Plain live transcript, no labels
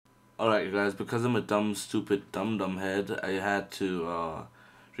Alright guys, because I'm a dumb, stupid, dumb head, I had to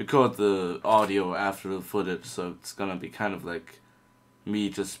record the audio after the footage, so it's gonna be kind of like me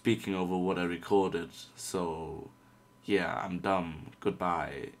just speaking over what I recorded. So yeah, I'm dumb.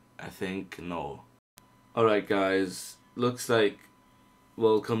 Goodbye. I think. No. Alright guys, looks like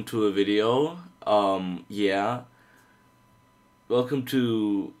welcome to a video. Yeah. Welcome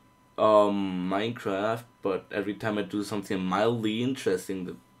to Minecraft, but every time I do something mildly interesting,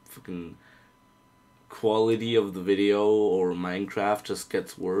 the fucking quality of the video or Minecraft just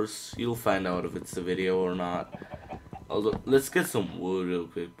gets worse. You'll find out if it's the video or not. Although, let's get some wood real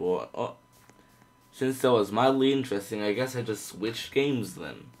quick, boy. Oh, since that was mildly interesting, I guess I just switched games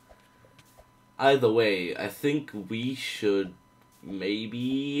then. Either way, I think we should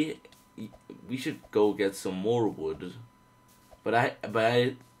go get some more wood. But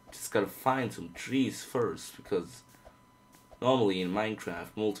I just gotta find some trees first, because normally in Minecraft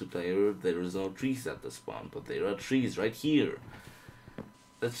multiplayer there is no trees at the spawn, but there are trees right here.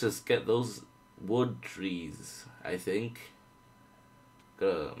 Let's just get those wood trees, I think.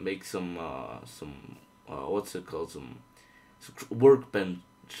 Gotta make some what's it called, some workbench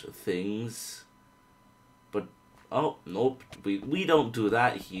things. But oh nope, we don't do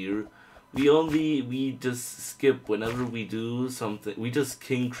that here. We just skip whenever we do something. We just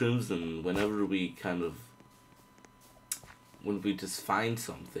King Crimson whenever when we just find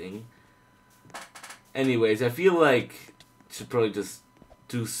something. Anyways, I feel like I should probably just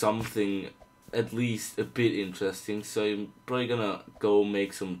do something at least a bit interesting. So I'm probably gonna go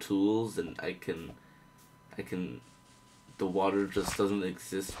make some tools, and I can the water just doesn't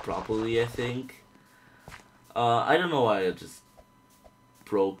exist properly, I think. I don't know why I just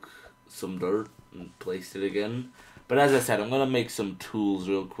broke some dirt and placed it again. But as I said, I'm gonna make some tools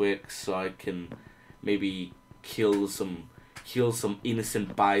real quick so I can maybe kill some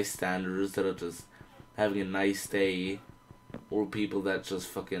innocent bystanders that are just having a nice day, or people that just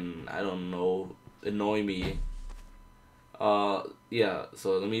fucking, I don't know, annoy me. Yeah,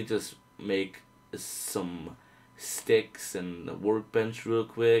 so let me just make some sticks and a workbench real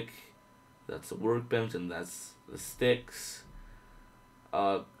quick. That's a workbench and that's the sticks.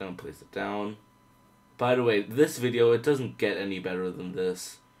 Gonna place it down. By the way, this video, it doesn't get any better than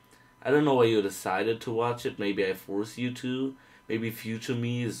this. I don't know why you decided to watch it. Maybe I force you to. Maybe future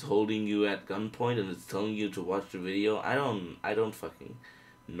me is holding you at gunpoint and it's telling you to watch the video. I don't fucking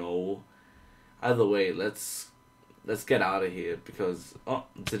know. Either way, let's get out of here, because oh,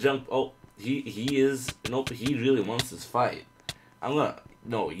 it's a jump. Oh, he is, nope, he really wants this fight.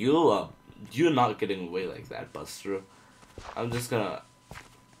 No, you're not getting away like that, Buster. I'm just gonna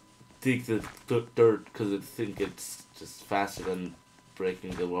dig the dirt because I think it's just faster than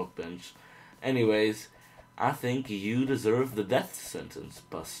breaking the workbench. Anyways, I think you deserve the death sentence,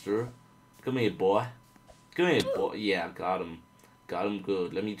 Buster. Come here, boy. Come here, boy. Yeah, got him. Got him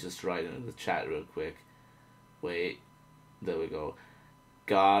good. Let me just write in the chat real quick. Wait. There we go.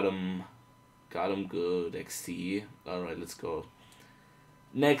 Got him. Got him good, XT. Alright, let's go.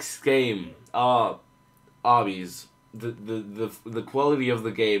 Next game. Obbies. The quality of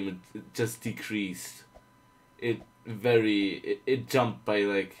the game, it just decreased. It jumped by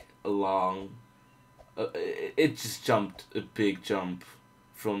like a long. It just jumped a big jump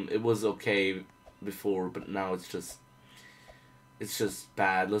from, it was okay before, but now it's just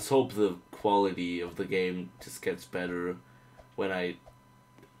bad. Let's hope the quality of the game just gets better when I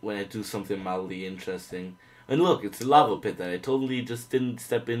do something mildly interesting. And look, it's a lava pit that I totally just didn't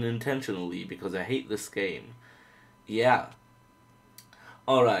step in intentionally because I hate this game. Yeah.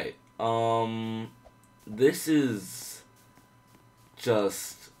 Alright. This is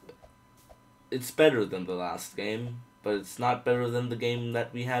just, it's better than the last game, but it's not better than the game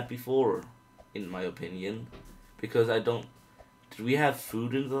that we had before, in my opinion. Because did we have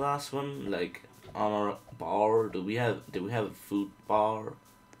food in the last one? Like, on our bar? Did we have a food bar?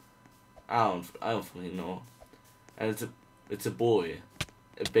 I don't fully know. And it's a boy.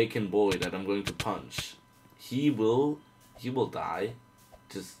 A bacon boy that I'm going to punch. He will die.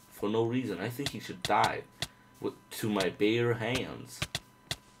 Just for no reason. I think he should die. To my bare hands.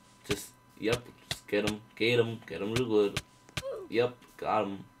 Yep, just get him real good. Yep, got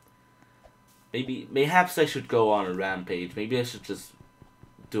him. Mayhaps I should go on a rampage. Maybe I should just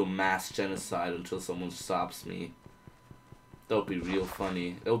do a mass genocide until someone stops me. That would be real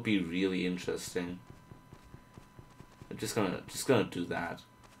funny. That would be really interesting. I'm just gonna do that.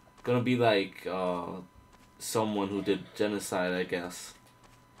 Gonna be like someone who did genocide, I guess.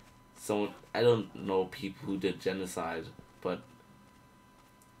 I don't know people who did genocide, but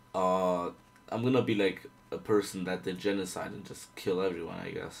I'm gonna be like a person that did genocide and just kill everyone, I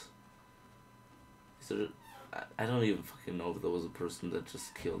guess. Is there, I don't even fucking know if there was a person that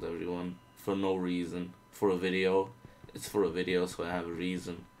just killed everyone for no reason. For a video. It's for a video, so I have a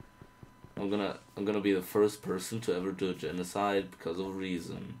reason. I'm gonna be the first person to ever do a genocide because of a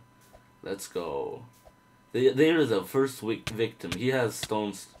reason. Let's go. There is a first victim. He has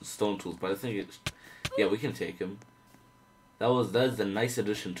stone tools, but I think yeah, we can take him. That is a nice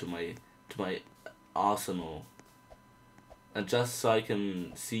addition to my arsenal. And just so I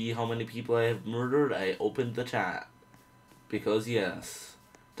can see how many people I have murdered, I opened the chat. Because yes,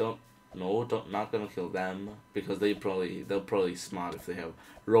 not gonna kill them because they'll probably smart if they have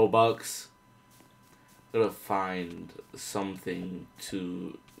Robux. Gotta find something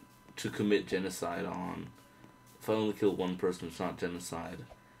to commit genocide on. If I only kill one person, it's not genocide.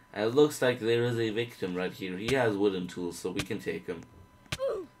 And it looks like there is a victim right here. He has wooden tools, so we can take him.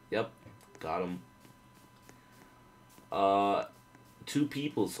 Yep, got him. 2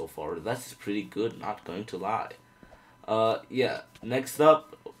 people so far. That's pretty good, not going to lie. Yeah, next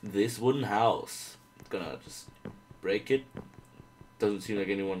up, this wooden house. Gonna just break it. Doesn't seem like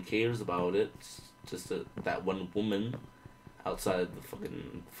anyone cares about it. It's just that one woman outside the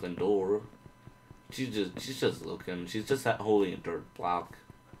fucking door. She's just looking. She's just holding a dirt block.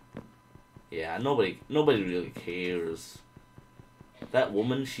 Yeah, nobody really cares. That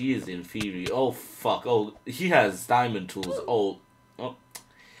woman, she is inferior. Oh fuck. Oh, he has diamond tools. Oh.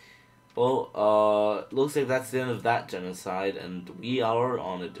 Well, looks like that's the end of that genocide, and we are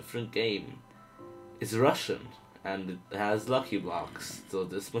on a different game. It's Russian, and it has lucky blocks, so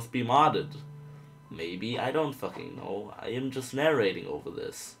this must be modded. Maybe, I don't fucking know. I am just narrating over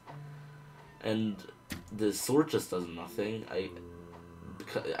this. And the sword just does nothing. I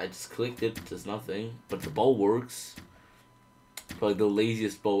just clicked it, does nothing. But the bow works. Probably the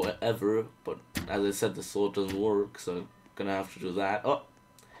laziest bow ever, but as I said, the sword doesn't work, so I'm gonna have to do that. Oh!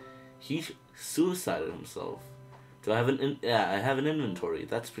 He suicided himself. Do I have yeah, I have an inventory.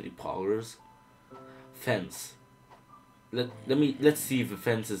 That's pretty poggers. Fence. Let's see if the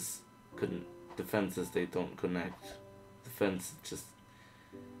fences they don't connect. The fence just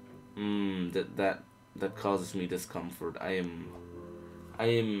that causes me discomfort. I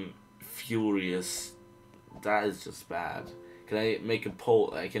am furious. That is just bad. Can I make a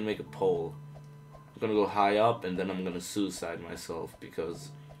pole? I can make a pole. I'm gonna go high up and then I'm gonna suicide myself because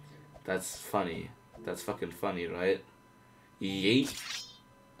that's funny. That's fucking funny, right? Yeet.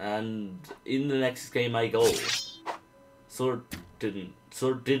 And in the next game I go. Sword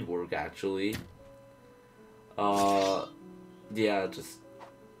did work actually. Yeah, just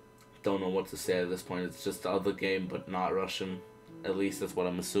don't know what to say at this point. It's just the other game but not Russian. At least that's what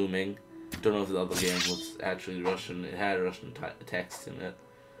I'm assuming. Don't know if the other game was actually Russian. It had Russian text in it.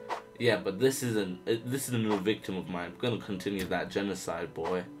 Yeah, but this is a new victim of mine. I'm gonna continue that genocide,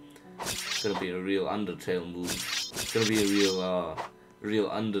 boy. It's gonna be a real Undertale move. It's gonna be a real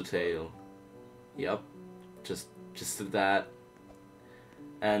Undertale. Yep, just did that.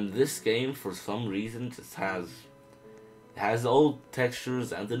 And this game, for some reason, just has the old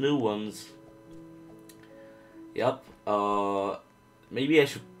textures and the new ones. Yep. Maybe I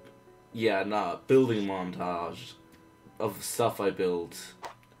should. Yeah, nah. Building montage of stuff I built.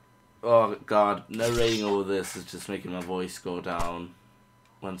 Oh god, narrating over this is just making my voice go down.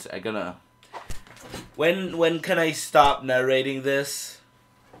 Once I gonna. When can I stop narrating this?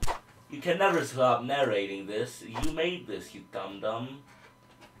 You can never stop narrating this. You made this, you dum-dum.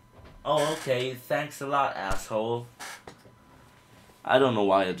 Oh, okay. Thanks a lot, asshole. I don't know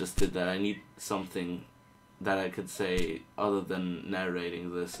why I just did that. I need something that I could say other than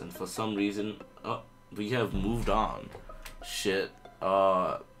narrating this, and for some reason, we have moved on. Shit.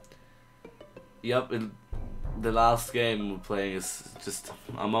 Yep. The last game we're playing is just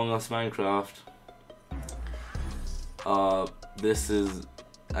Among Us Minecraft. This is.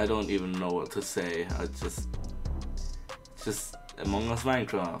 I don't even know what to say. Just Among Us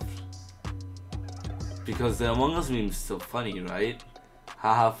Minecraft. Because the Among Us meme is still funny, right?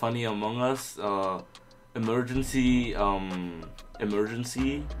 Haha, funny Among Us. Emergency,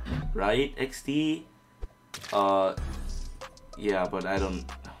 right? XD. Yeah, but I don't.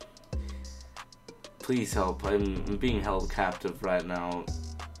 Please help! I'm being held captive right now.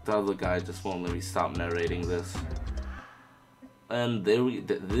 The other guy just won't let me stop narrating this. And there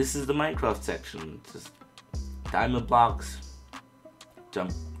this is the Minecraft section. Just diamond blocks.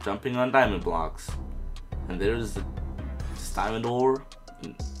 Jumping on diamond blocks. And there's just diamond ore.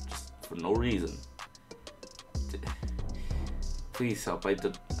 Just for no reason. Please help! I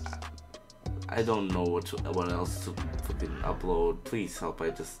don't know what else to fucking upload. Please help! I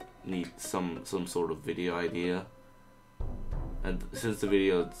just need some sort of video idea. And since the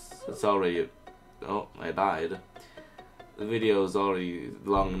video it's already Oh, I died. The video is already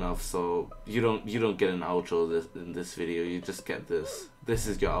long enough, so you don't get an outro in this video. You just get this. This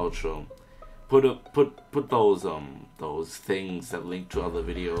is your outro. Put those things that link to other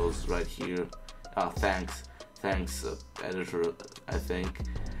videos right here. Thanks, editor. I think.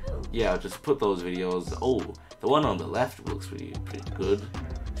 Yeah, just put those videos. Oh, the one on the left looks pretty good.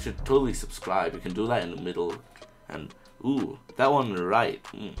 You should totally subscribe. You can do that in the middle, and ooh, that one on the right.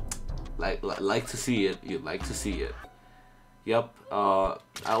 Like to see it. You'd like to see it. Yep. Oh,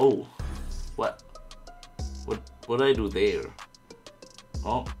 what did I do there?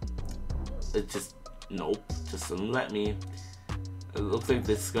 Oh, it just nope. Just didn't let me. It looks like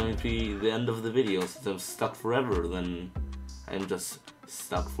this is going to be the end of the video. Since I'm stuck forever, then I'm just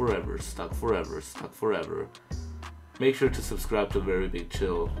stuck forever. Make sure to subscribe to Very Big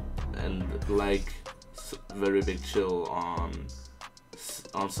Chill and like Very Big Chill on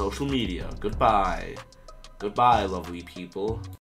social media. Goodbye, lovely people.